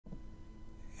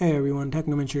Hey everyone,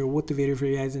 Technomentary with the video for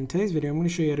you guys. In today's video, I'm going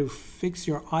to show you how to fix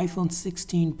your iPhone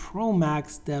 16 Pro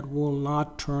Max that will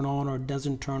not turn on or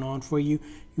doesn't turn on for you.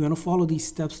 You want to follow these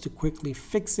steps to quickly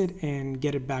fix it and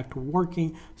get it back to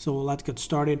working. So let's get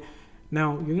started.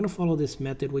 Now, you're going to follow this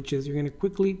method, which is you're going to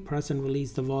quickly press and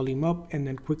release the volume up and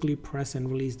then quickly press and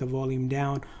release the volume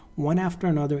down, one after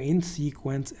another in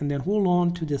sequence, and then hold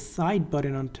on to the side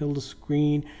button until the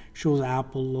screen shows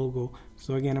Apple logo.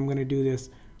 So again, I'm going to do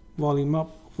this volume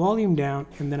up, volume down,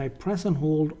 and then I press and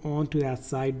hold onto that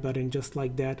side button just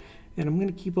like that, and I'm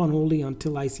going to keep on holding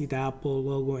until I see the Apple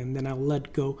logo, and then I'll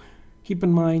let go. Keep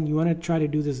in mind, you want to try to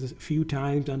do this a few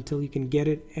times until you can get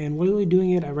it, and while you're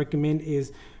doing it, I recommend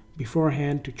is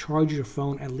beforehand to charge your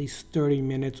phone at least 30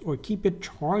 minutes or keep it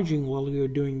charging while you're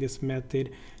doing this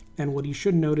method. And what you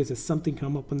should notice is something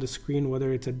come up on the screen,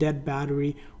 whether it's a dead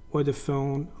battery or the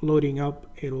phone loading up.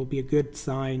 It will be a good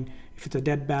sign. If it's a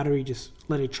dead battery, just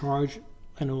let it charge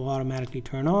and it will automatically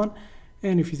turn on.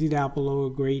 And if you see the Apple logo,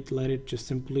 great, let it just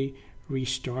simply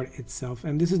restart itself.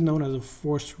 And this is known as a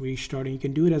forced restart, and you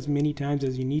can do it as many times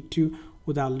as you need to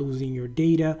without losing your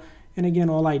data. And again,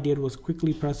 all I did was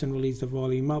quickly press and release the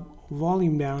volume up,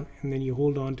 volume down, and then you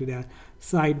hold on to that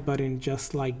side button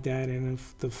just like that. And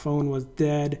if the phone was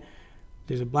dead,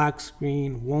 there's a black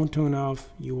screen, won't turn off,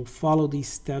 you will follow these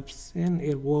steps and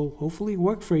it will hopefully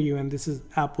work for you. And this is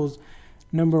Apple's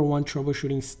 #1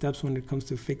 troubleshooting steps when it comes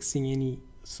to fixing any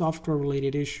software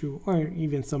related issue or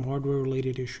even some hardware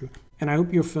related issue. And I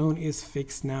hope your phone is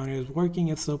fixed now and it is working.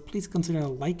 If so, please consider a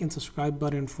like and subscribe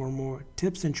button for more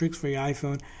tips and tricks for your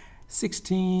iPhone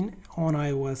 16 on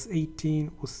iOS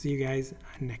 18. We'll see you guys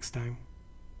next time.